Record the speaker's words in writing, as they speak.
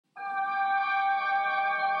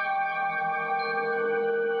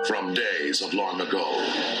From days of long ago,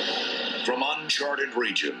 from uncharted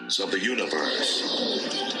regions of the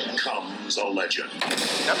universe, comes a legend.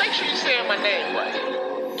 Now make sure you're saying my name right.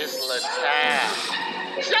 It's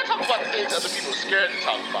LaTown. See, I talk about the things other people are scared to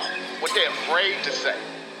talk about, what they're afraid to say.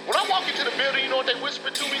 When I walk into the building, you know what they whisper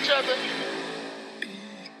to each other? Be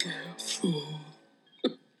careful.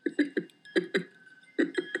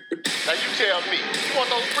 Now you tell me, you want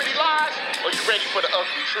those pretty lies, or you ready for the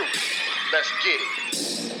ugly truth? Let's get it.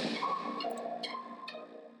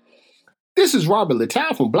 This is Robert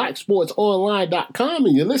Littal from BlackSportsOnline.com,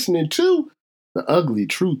 and you're listening to the Ugly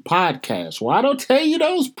Truth Podcast, where I don't tell you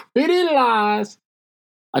those pretty lies.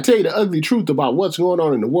 I tell you the ugly truth about what's going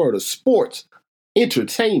on in the world of sports,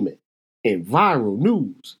 entertainment, and viral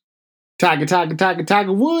news.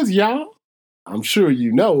 Tiger Woods, y'all. I'm sure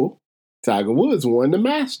you know Tiger Woods won the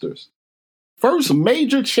Masters. First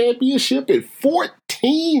major championship in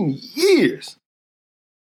 14 years.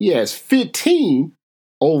 He has 15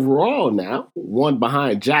 overall now, one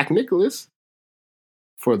behind Jack Nicklaus.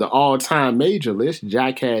 For the all-time major list,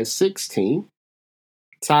 Jack has 16.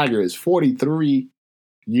 Tiger is 43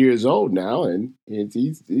 years old now, and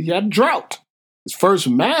he had a drought. His first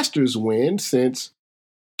Masters win since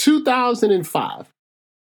 2005.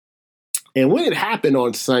 And when it happened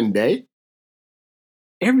on Sunday,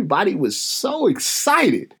 everybody was so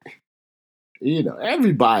excited. You know,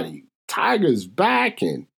 everybody. Tiger's back,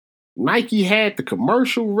 and Nike had the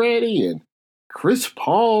commercial ready, and Chris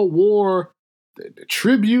Paul wore the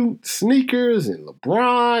tribute sneakers, and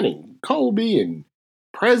LeBron and Kobe and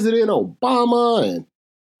President Obama, and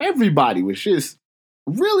everybody was just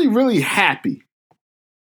really, really happy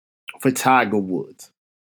for Tiger Woods.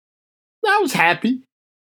 I was happy,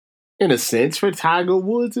 in a sense, for Tiger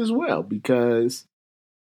Woods as well, because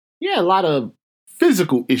he had a lot of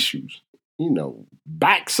physical issues, you know,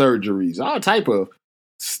 back surgeries, all type of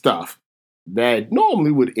stuff that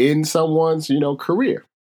normally would end someone's, career.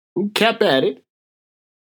 He kept at it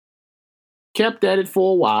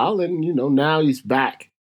for a while, and, now he's back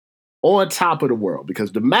on top of the world,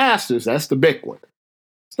 because the Masters, that's the big one.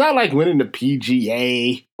 It's not like winning the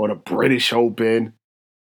PGA or the British Open.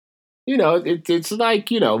 It's like,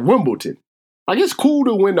 Wimbledon. Like, it's cool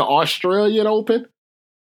to win the Australian Open.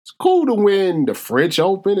 It's cool to win the French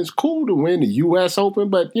Open. It's cool to win the U.S. Open.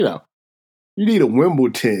 But, you need a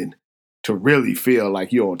Wimbledon to really feel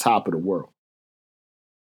like you're on top of the world.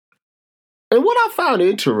 And what I found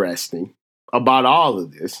interesting about all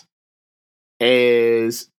of this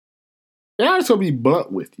is, and I'm just going to be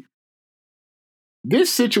blunt with you,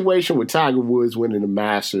 this situation with Tiger Woods winning the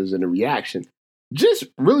Masters and the reaction just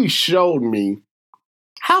really showed me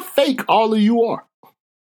how fake all of you are.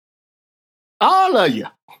 All of you.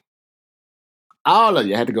 All of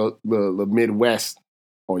you. I had to go the Midwest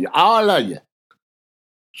on you. All of you.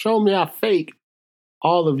 Show me how fake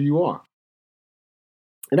all of you are.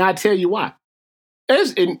 And I'll tell you why.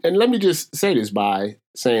 And let me just say this by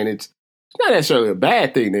saying it's not necessarily a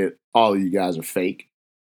bad thing that all of you guys are fake.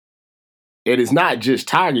 It is not just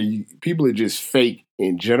Tiger. People are just fake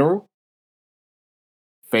in general.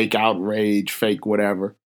 Fake outrage, fake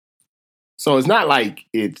whatever. So it's not like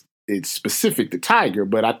it's specific to Tiger,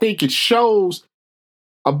 but I think it shows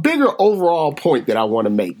a bigger overall point that I want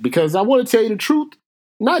to make, because I want to tell you the truth,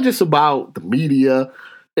 not just about the media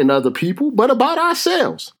and other people, but about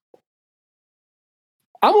ourselves.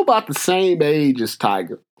 I'm about the same age as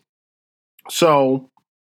Tiger. So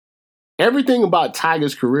everything about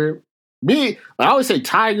Tiger's career, I always say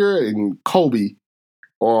Tiger and Kobe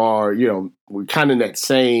are, we're kind of in that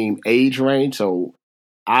same age range. So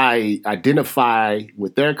I identify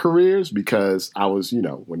with their careers because I was,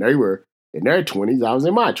 when they were in their 20s, I was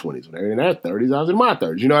in my 20s. When they were in their 30s, I was in my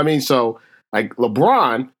 30s. You know what I mean? So, like,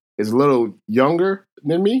 LeBron is a little younger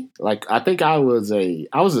than me. Like, I think I was a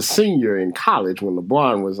senior in college when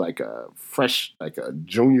LeBron was like a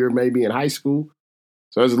junior maybe in high school.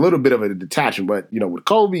 So there's a little bit of a detachment. But, with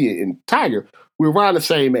Kobe and Tiger, we were around the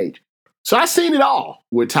same age. So I seen it all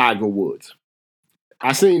with Tiger Woods.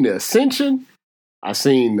 I seen the ascension. I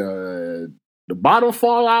seen the bottom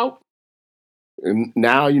fall out. And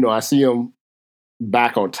now, I see him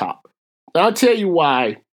back on top. And I'll tell you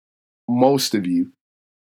why most of you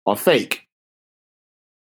are fake.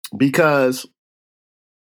 Because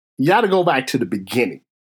you got to go back to the beginning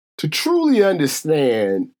to truly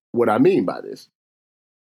understand what I mean by this.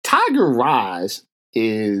 Tiger rise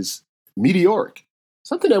is meteoric.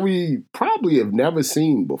 Something that we probably have never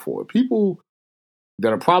seen before. People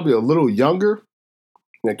that are probably a little younger,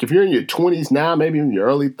 like if you're in your 20s now, maybe in your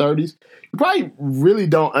early 30s, you probably really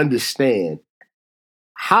don't understand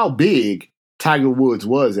how big Tiger Woods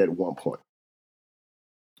was at one point.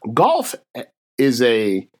 golf is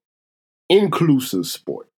a inclusive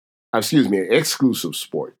sport. Excuse me, an exclusive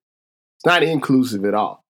sport. It's not inclusive at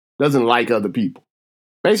all. Doesn't like other people.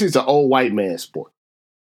 Basically, it's an old white man sport.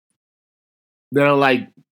 They don't like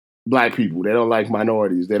black people. They don't like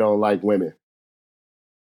minorities. They don't like women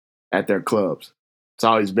at their clubs. It's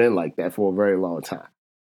always been like that for a very long time.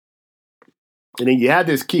 And then you have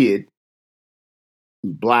this kid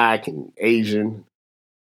who's black and Asian,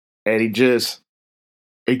 and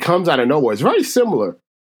it comes out of nowhere. It's very similar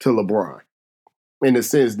to LeBron in the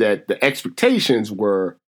sense that the expectations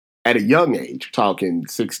were at a young age, talking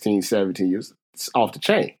 16, 17 years, it's off the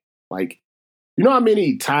chain. Like, you know how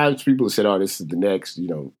many times people have said, oh, this is the next,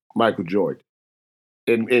 Michael Jordan.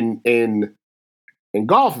 In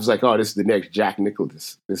golf, it's like, oh, this is the next Jack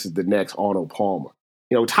Nicklaus. This is the next Arnold Palmer.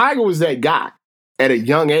 Tiger was that guy at a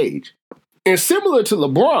young age. And similar to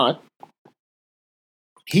LeBron,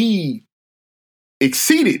 he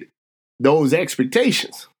exceeded those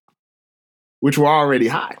expectations, which were already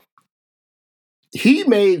high. He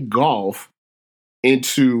made golf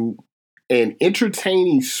into an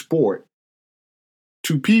entertaining sport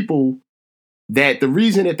to people that the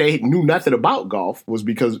reason that they knew nothing about golf was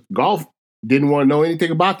because golf didn't want to know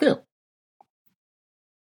anything about them.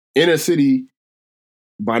 Inner city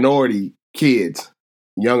minority kids,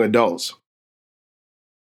 young adults.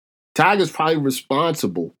 Tiger's probably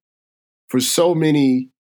responsible for so many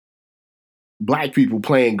black people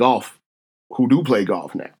playing golf who do play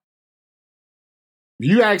golf now. If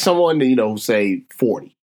you ask someone, say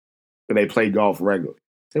 40, and they play golf regularly,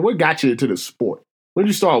 say, what got you into the sport? When did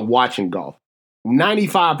you start watching golf?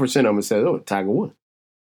 95% of them say, oh, Tiger Woods.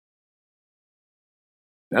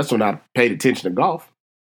 That's when I paid attention to golf.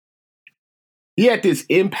 He had this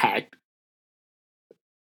impact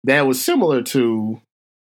that was similar to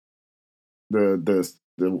the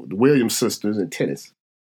Williams sisters in tennis.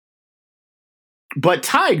 But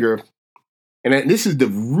Tiger, and this is the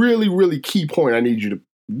really, really key point I need you to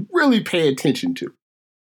really pay attention to.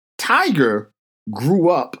 Tiger grew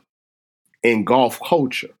up in golf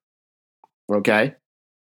culture, okay?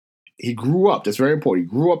 He grew up, that's very important. He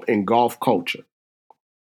grew up in golf culture.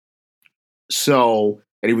 So,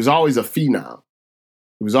 and he was always a phenom.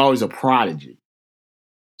 He was always a prodigy.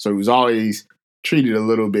 So he was always treated a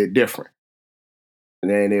little bit different.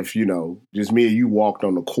 And then if, just me and you walked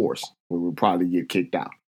on the course, we would probably get kicked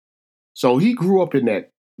out. So he grew up in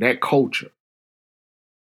that culture.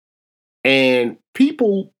 And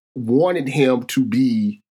people wanted him to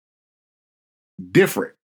be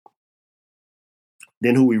different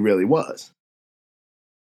than who he really was.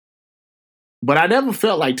 But I never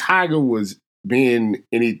felt like Tiger was being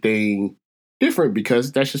anything different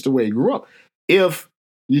because that's just the way he grew up. If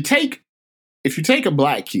you take a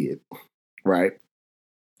black kid, right,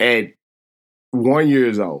 at 1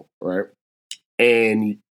 year old, right,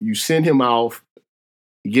 and you send him off,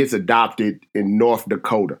 he gets adopted in North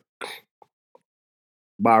Dakota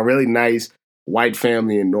by a really nice white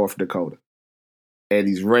family in North Dakota. And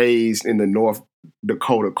he's raised in the North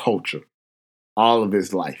Dakota culture all of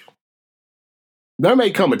his life. There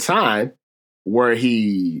may come a time where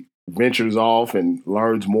he ventures off and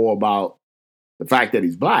learns more about the fact that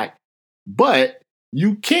he's black, but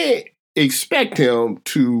you can't expect him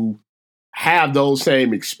to have those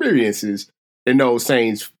same experiences and those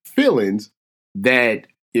same feelings that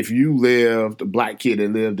if you lived, a black kid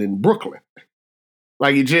that lived in Brooklyn.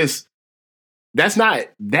 Like that's not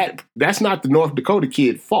the North Dakota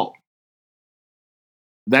kid's fault.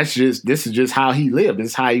 This is just how he lived. This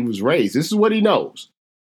is how he was raised. This is what he knows.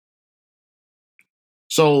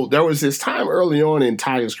 So there was this time early on in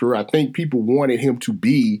Tiger's career, I think people wanted him to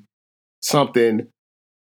be something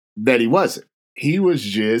that he wasn't. He was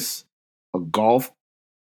just a golf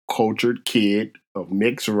cultured kid of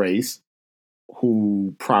mixed race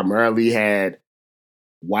who primarily had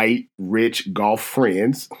white, rich golf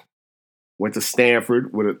friends, went to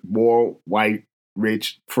Stanford with more white,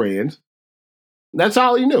 rich friends. That's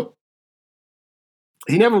all he knew.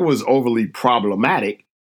 He never was overly problematic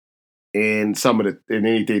in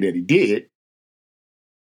anything that he did,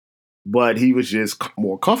 but he was just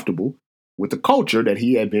more comfortable with the culture that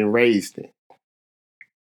he had been raised in.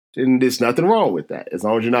 And there's nothing wrong with that, as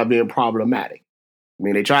long as you're not being problematic. I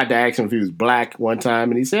mean, they tried to ask him if he was black one time,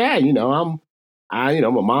 and he said, hey, my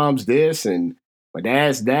mom's this, and my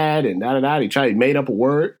dad's that, and da-da-da. He made up a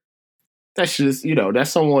word. That's just,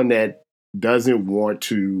 that's someone that doesn't want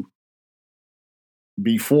to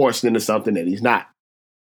be forced into something that he's not.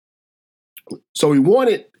 So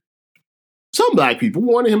some black people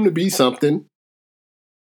wanted him to be something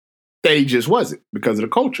that he just wasn't because of the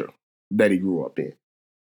culture that he grew up in.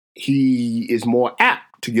 He is more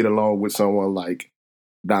apt to get along with someone like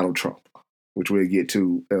Donald Trump, which we'll get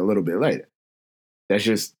to a little bit later. That's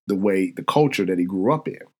just the culture that he grew up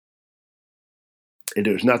in. And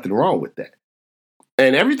there's nothing wrong with that.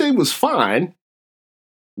 And everything was fine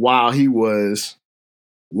while he was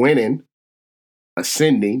winning,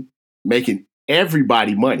 ascending, making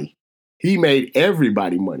everybody money. He made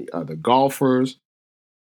everybody money. The golfers,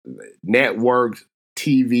 networks,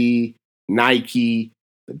 TV, Nike,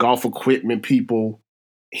 the golf equipment people.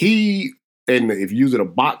 And if you use it a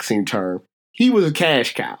boxing term, he was a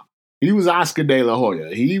cash cow. He was Oscar De La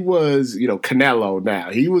Hoya. He was, Canelo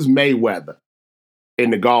now. He was Mayweather in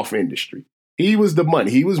the golf industry. He was the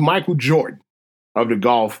money. He was Michael Jordan of the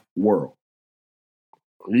golf world.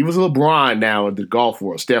 He was LeBron now of the golf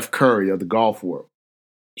world, Steph Curry of the golf world.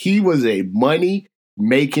 He was a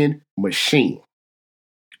money-making machine.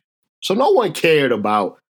 So no one cared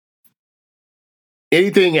about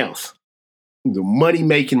anything else. He was a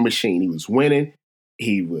money-making machine. He was winning.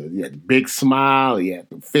 He had the big smile. He had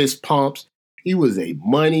the fist pumps. He was a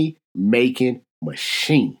money-making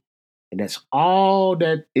machine. And that's all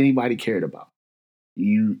that anybody cared about.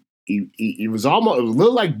 It was a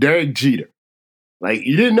little like Derek Jeter. Like,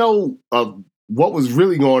 you didn't know what was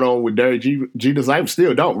really going on with Derek Jeter's life.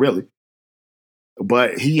 Still don't really.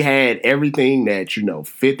 But he had everything that,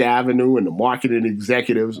 Fifth Avenue and the marketing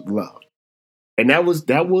executives loved. And that was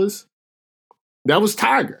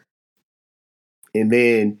Tiger. And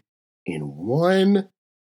then in one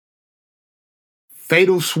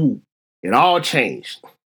fatal swoop, it all changed.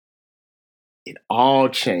 It all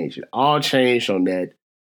changed. It all changed on that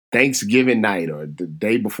Thanksgiving night or the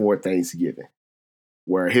day before Thanksgiving,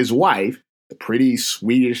 where his wife, the pretty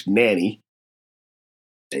Swedish nanny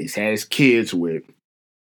that he's had his kids with,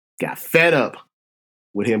 got fed up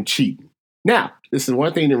with him cheating. Now, this is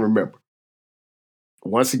one thing to remember.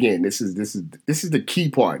 Once again, this is the key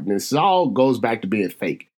part, and this all goes back to being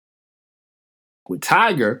fake. When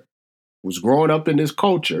Tiger was growing up in this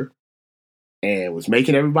culture and was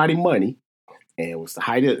making everybody money, and was the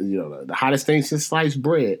hottest thing since sliced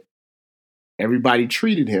bread, everybody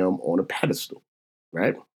treated him on a pedestal,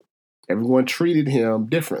 right? Everyone treated him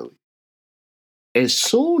differently. As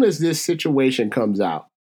soon as this situation comes out,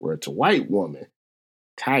 where it's a white woman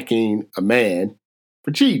attacking a man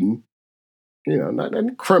for cheating, not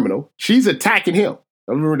a criminal, she's attacking him.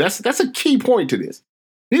 That's a key point to this.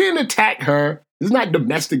 He didn't attack her. This is not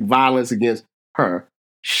domestic violence against her.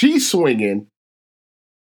 She's swinging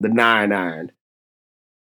the 9-iron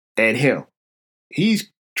at him.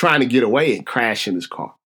 He's trying to get away and crash in his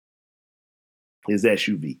car, his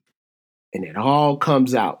SUV. And it all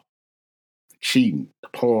comes out. The cheating, the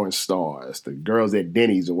porn stars, the girls at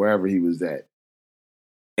Denny's or wherever he was at.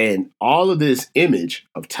 And all of this image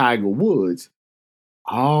of Tiger Woods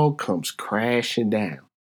all comes crashing down.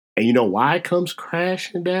 And you know why it comes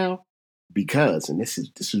crashing down? Because, and this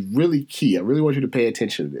is really key. I really want you to pay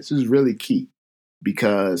attention to this. This is really key.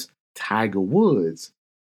 Because Tiger Woods,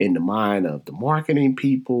 in the mind of the marketing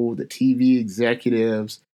people, the TV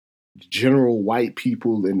executives, the general white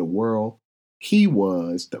people in the world, he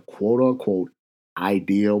was the quote-unquote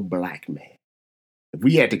ideal black man. If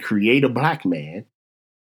we had to create a black man,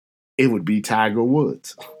 it would be Tiger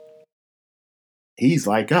Woods. He's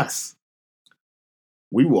like us.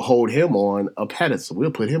 We will hold him on a pedestal.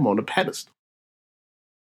 We'll put him on a pedestal.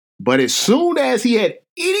 But as soon as he had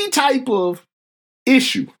any type of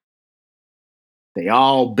issue, they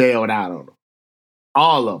all bailed out on him.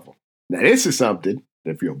 All of them. Now, this is something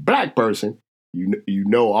that if you're a black person, you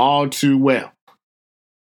know all too well.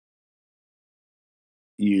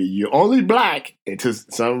 You're only black until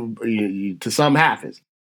something happens.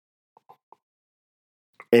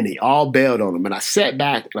 And they all bailed on him. And I sat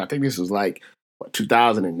back, and I think this was like,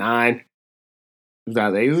 2009?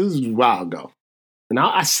 2008? This was a while ago. And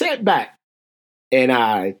I sat back, and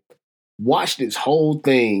I watched this whole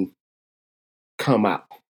thing come out.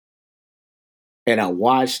 And I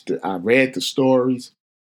read the stories.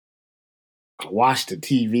 I watched the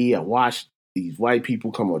TV. I watched these white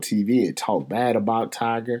people come on TV and talk bad about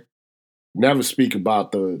Tiger. Never speak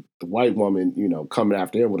about the white woman, coming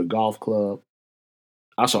after him with a golf club.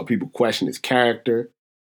 I saw people question his character,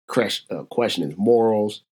 question his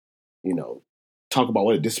morals, talk about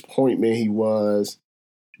what a disappointment he was,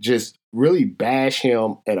 just really bash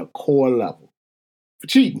him at a core level for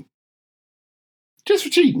cheating. Just for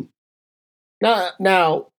cheating.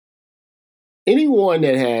 Now, anyone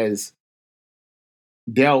that has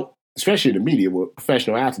dealt, especially in the media, with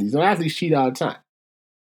professional athletes, athletes cheat all the time.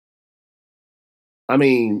 I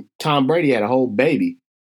mean, Tom Brady had a whole baby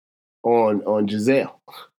on Giselle.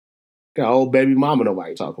 Got a whole baby mama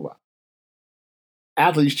nobody talk about.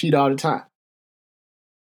 Athletes cheat all the time.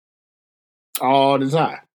 All the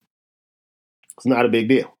time. It's not a big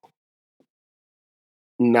deal.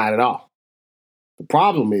 Not at all. The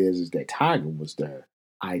problem is that Tiger was the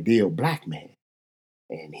ideal black man.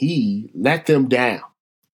 And he let them down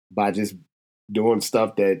by just doing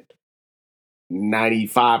stuff that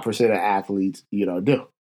 95% of athletes, do.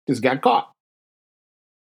 Just got caught.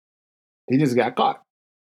 He just got caught.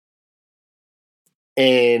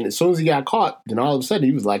 And as soon as he got caught, then all of a sudden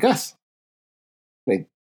he was like us. They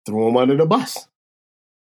threw him under the bus.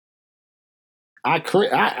 I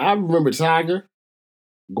remember Tiger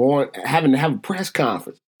having to have a press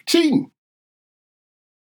conference, cheating.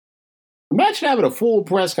 Imagine having a full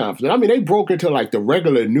press conference. I mean, they broke into like the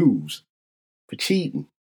regular news for cheating.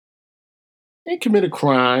 He committed a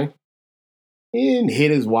crime. He didn't hit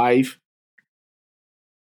his wife.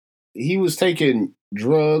 He was taking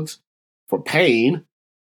drugs for pain.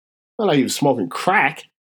 Not like he was smoking crack.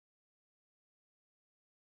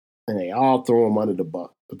 And they all threw him under the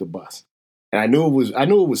bus. And I knew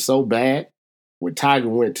it was so bad when Tiger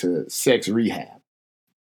went to sex rehab.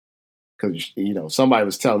 Because, somebody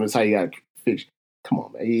was telling him that's how you got to fix. Come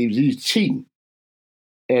on, man. He's cheating.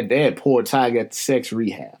 And they had poor Tiger at the sex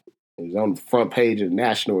rehab. It was on the front page of the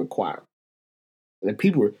National Enquirer. And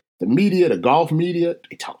the media, the golf media,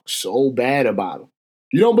 they talk so bad about him.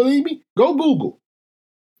 You don't believe me? Go Google.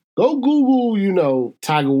 Go Google,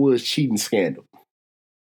 Tiger Woods cheating scandal.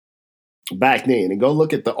 Back then. And go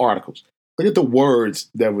look at the articles. Look at the words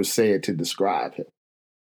that were said to describe him.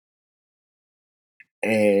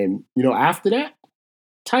 And, after that,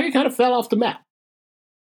 Tiger kind of fell off the map.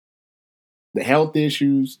 The health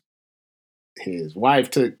issues, his ex-wife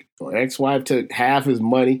took half his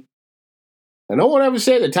money. And no one ever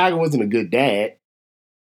said that Tiger wasn't a good dad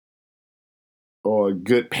or a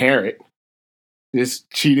good parent. Just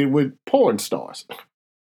cheated with porn stars.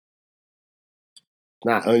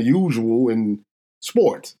 Not unusual in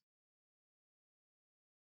sports.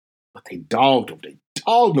 But they dogged him. They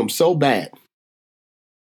dogged him so bad.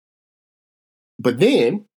 But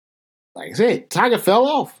then, like I said, Tiger fell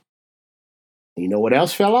off. You know what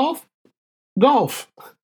else fell off? Golf.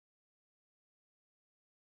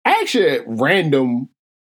 Actually, a random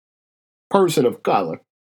person of color,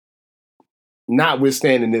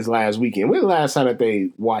 notwithstanding this last weekend. When was the last time that they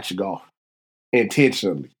watched golf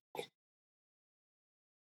intentionally?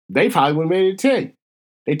 They probably would have made it 10.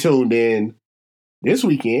 They tuned in this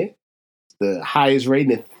weekend, the highest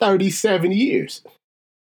rating in 37 years.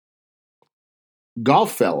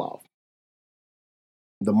 Golf fell off.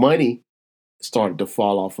 The money started to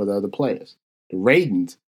fall off for the other players. The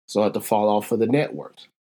ratings started to fall off for the networks.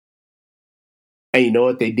 And you know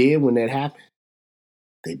what they did when that happened?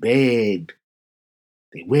 They begged.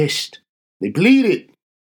 They wished. They pleaded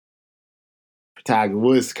for Tiger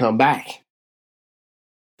Woods to come back.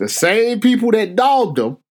 The same people that dogged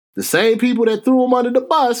him, the same people that threw him under the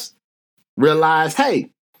bus, realized,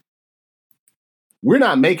 hey, we're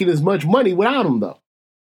not making as much money without him, though.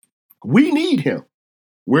 We need him.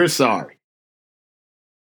 We're sorry.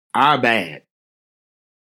 Our bad.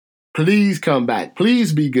 Please come back.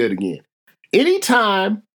 Please be good again.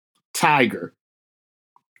 Anytime Tiger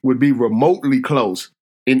would be remotely close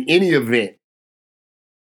in any event,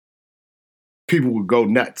 people would go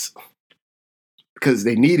nuts because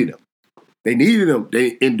they needed him. They needed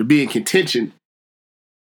him to be in contention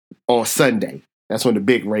on Sunday. That's when the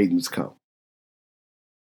big ratings come.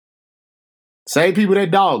 Same people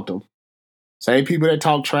that dogged him, same people that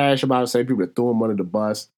talk trash about him, same people that threw him under the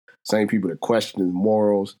bus, same people that questioned his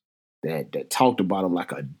morals, that talked about him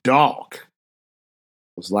like a dog.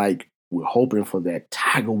 It was like, we're hoping for that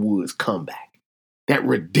Tiger Woods comeback, that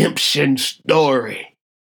redemption story.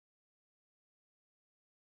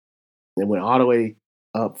 They went all the way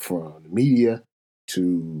up from the media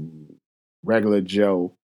to regular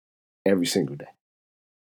Joe every single day.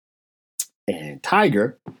 And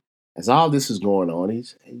Tiger, as all this is going on,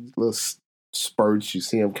 he's little spurts. You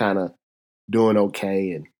see him kind of doing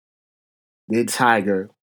okay. And then Tiger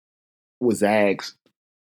was asked,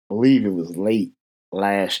 I believe it was late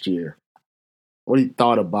last year, what he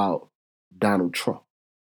thought about Donald Trump,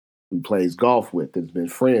 who he plays golf with, has been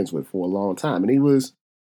friends with for a long time. And he was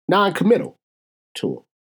non-committal to him.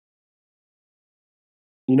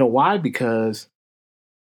 You know why? Because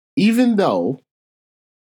even though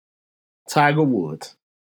Tiger Woods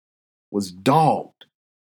was dogged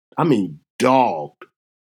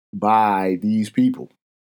by these people,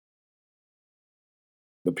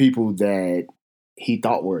 the people that he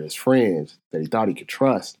thought were his friends, that he thought he could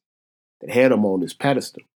trust, that had him on this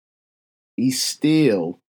pedestal, he's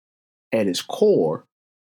still, at his core,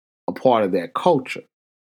 a part of that culture.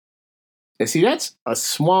 And see, that's a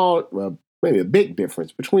small, well, maybe a big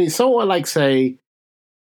difference between someone like, say,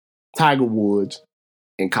 Tiger Woods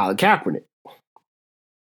and Colin Kaepernick.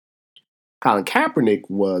 Colin Kaepernick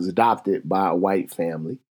was adopted by a white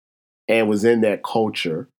family and was in that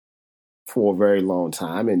culture for a very long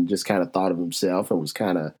time and just kind of thought of himself and was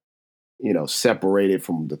kind of, separated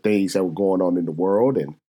from the things that were going on in the world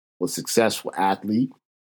and was a successful athlete.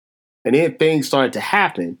 And then things started to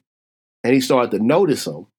happen and he started to notice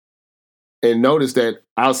them and noticed that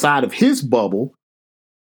outside of his bubble,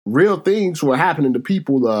 real things were happening to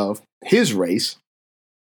people of his race,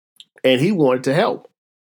 and he wanted to help.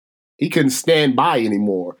 He couldn't stand by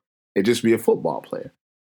anymore and just be a football player.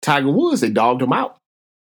 Tiger Woods, they dogged him out.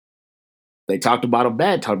 They talked about him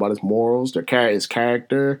bad, talked about his morals, his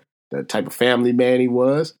character, the type of family man he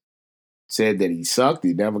was. Said that he sucked,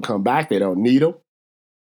 he'd never come back, they don't need him.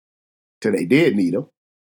 Till they did need him.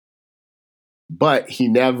 But he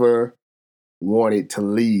never wanted to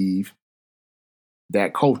leave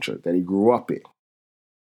that culture that he grew up in.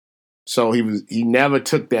 So he never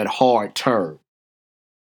took that hard turn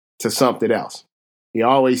to something else. He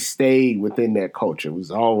always stayed within that culture. It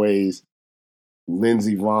was always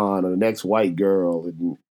Lindsey Vonn or the next white girl,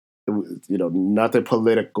 and it was, nothing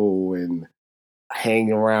political and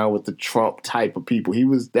hanging around with the Trump type of people. He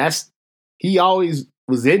always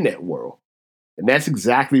was in that world. And that's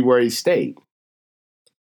exactly where he stayed.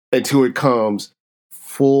 Until it comes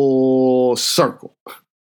full circle.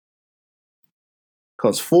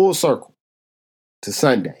 Comes full circle to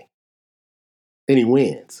Sunday. Then he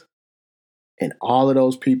wins. And all of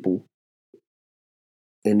those people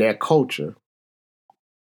in that culture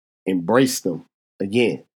embraced them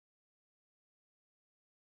again.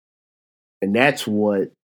 And that's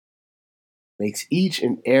what makes each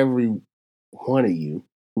and every one of you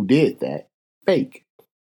who did that fake.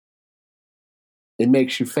 It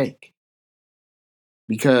makes you fake.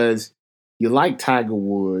 Because you like Tiger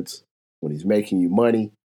Woods when he's making you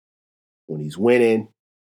money, when he's winning.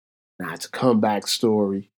 Now it's a comeback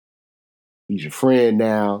story. He's your friend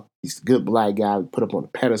now. He's a good black guy we put up on a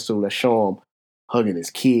pedestal. Let's show him hugging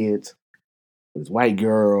his kids with his white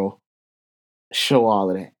girl. Show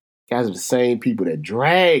all of that. Guys are the same people that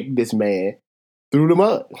dragged this man through the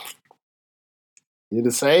mud. They're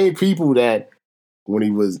the same people that when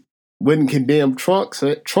he wouldn't condemn Trump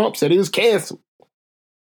said he was canceled.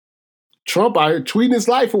 Trump out here tweeting his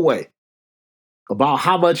life away about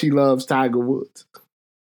how much he loves Tiger Woods.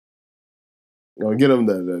 Get him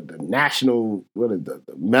the national, the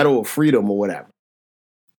Medal of Freedom or whatever.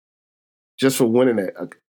 Just for winning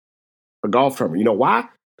a golf tournament. You know why?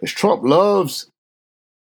 Because Trump loves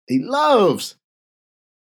a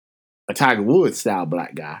Tiger Woods style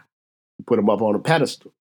black guy. Put him up on a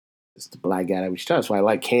pedestal. It's the black guy that we trust. That's why I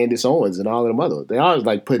like Candace Owens and all of them other. They always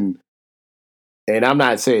like putting, and I'm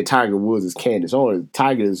not saying Tiger Woods is Candace Owens.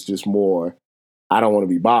 Tiger is just more, I don't want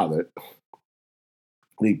to be bothered.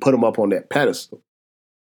 We put him up on that pedestal.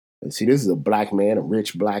 And see, this is a black man, a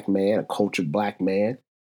rich black man, a cultured black man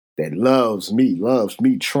that loves me,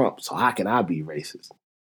 Trump. So how can I be racist?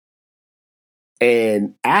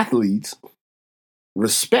 And athletes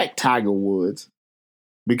respect Tiger Woods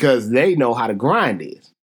because they know how the grind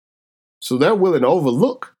is. So they're willing to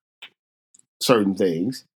overlook certain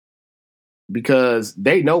things because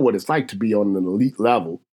they know what it's like to be on an elite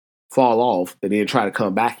level, fall off, and then try to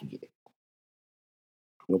come back again.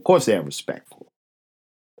 And of course, they have respect for him.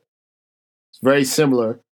 It's very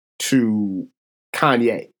similar to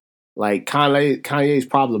Kanye. Like Kanye is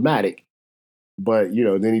problematic, but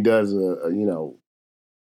then he does one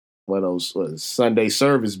of those Sunday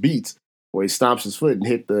service beats where he stomps his foot and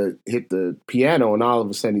hit the piano, and all of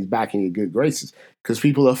a sudden he's back in your good graces because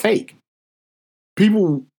people are fake.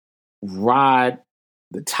 People ride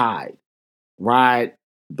the tide, ride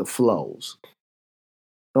the flows.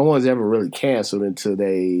 No one's ever really canceled until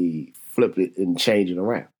they flip it and change it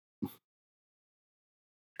around.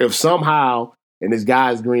 If somehow, in this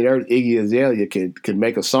guy's Green Earth, Iggy Azalea could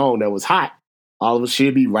make a song that was hot, all of us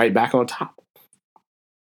should be right back on top.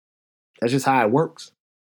 That's just how it works.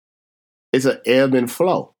 It's an ebb and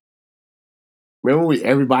flow. Remember when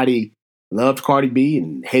everybody loved Cardi B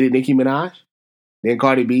and hated Nicki Minaj? Then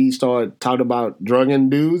Cardi B started talking about drugging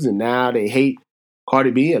dudes, and now they hate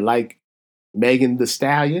Cardi B and like Megan Thee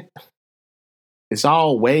Stallion. It's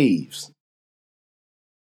all waves,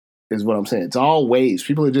 is what I'm saying. It's all waves.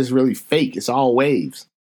 People are just really fake. It's all waves.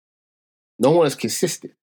 No one is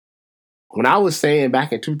consistent. When I was saying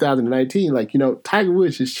back in 2019, Tiger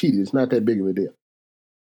Woods just cheated. It's not that big of a deal.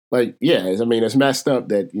 It's messed up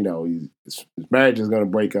that, his marriage is going to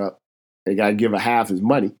break up. They got to give her half his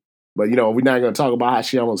money. But, we're not going to talk about how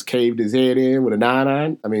she almost caved his head in with a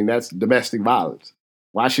 9-iron. I mean, that's domestic violence.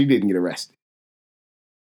 Why she didn't get arrested.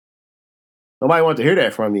 Nobody wanted to hear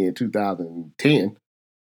that from me in 2010.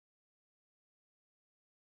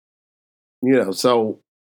 So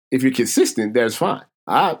if you're consistent, that's fine.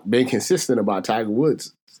 I've been consistent about Tiger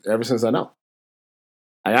Woods ever since I know.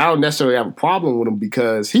 I don't necessarily have a problem with him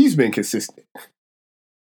because he's been consistent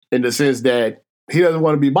in the sense that he doesn't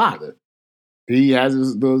want to be bothered. He has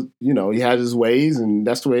his ways, and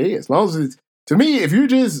that's the way it is. As long as it's, to me, if you're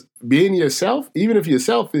just being yourself, even if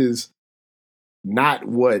yourself is not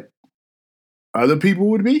what other people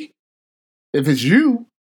would be, if it's you,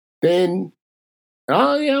 then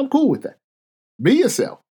I'm cool with that. Be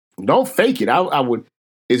yourself. Don't fake it. I would.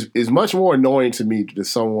 It's much more annoying to me to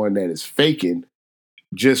someone that is faking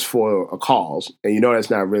just for a cause, and that's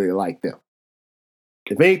not really like them.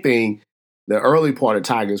 If anything, the early part of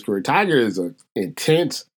Tiger's career, Tiger is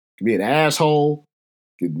intense, can be an asshole,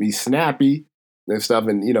 can be snappy and stuff.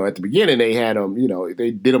 And, at the beginning they had him,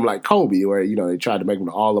 they did him like Kobe, where, they tried to make him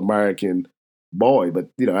an all-American boy, but,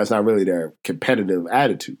 that's not really their competitive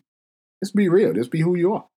attitude. Just be real. Just be who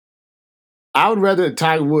you are. I would rather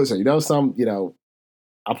Tiger Woods say,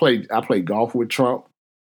 I play golf with Trump.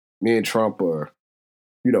 Me and Trump are,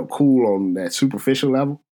 cool on that superficial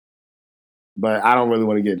level. But I don't really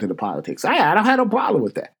want to get into the politics. I don't have no problem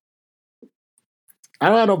with that. I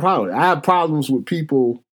don't have no problem. I have problems with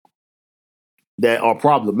people that are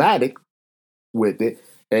problematic with it.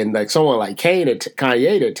 And like someone like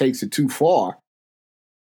Kanye that takes it too far.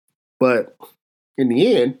 But in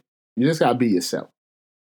the end, you just got to be yourself.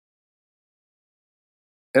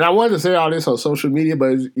 And I wanted to say all this on social media,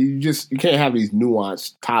 but you can't have these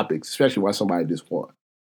nuanced topics, especially when somebody just won.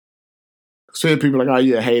 So people are like, oh,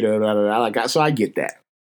 you're a hater, blah, blah, blah. So I get that.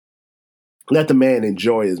 Let the man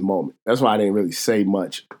enjoy his moment. That's why I didn't really say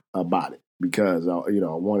much about it, because I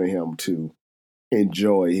wanted him to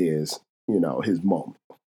enjoy his moment.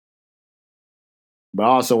 But I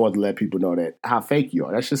also want to let people know that how fake you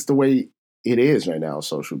are. That's just the way it is right now on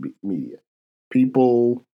social media.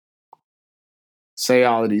 People say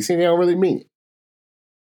all of these things, they don't really mean it.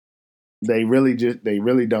 They really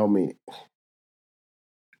don't mean it.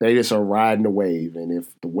 They just are riding the wave. And if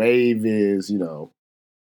the wave is,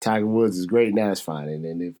 Tiger Woods is great, now it's fine. And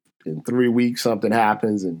then if in 3 weeks something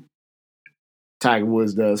happens and Tiger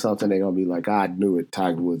Woods does something, they're going to be like, I knew it.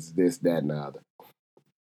 Tiger Woods this, that, and the other.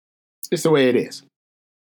 It's the way it is.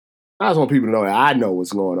 I just want people to know that I know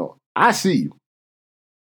what's going on. I see you.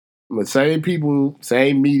 The same people,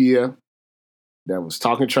 same media that was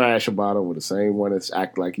talking trash about him with the same one that's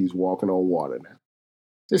acting like he's walking on water now.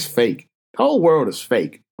 It's fake. The whole world is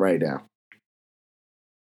fake right now.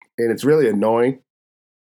 And it's really annoying.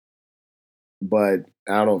 But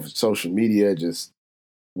I don't know if it's social media, just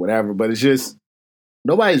whatever. But it's just,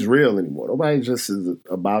 nobody's real anymore. Nobody just is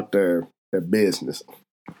about their business.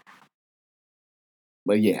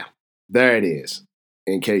 But yeah, there it is.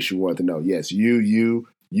 In case you want to know. Yes, you,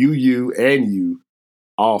 and you,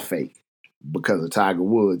 all fake. Because of Tiger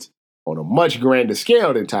Woods on a much grander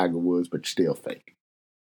scale than Tiger Woods, but still fake.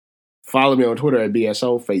 Follow me on Twitter at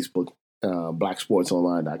BSO, Facebook,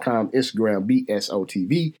 blacksportsonline.com, Instagram,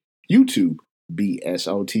 BSOTV, YouTube,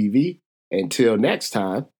 BSOTV. Until next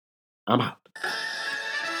time, I'm out.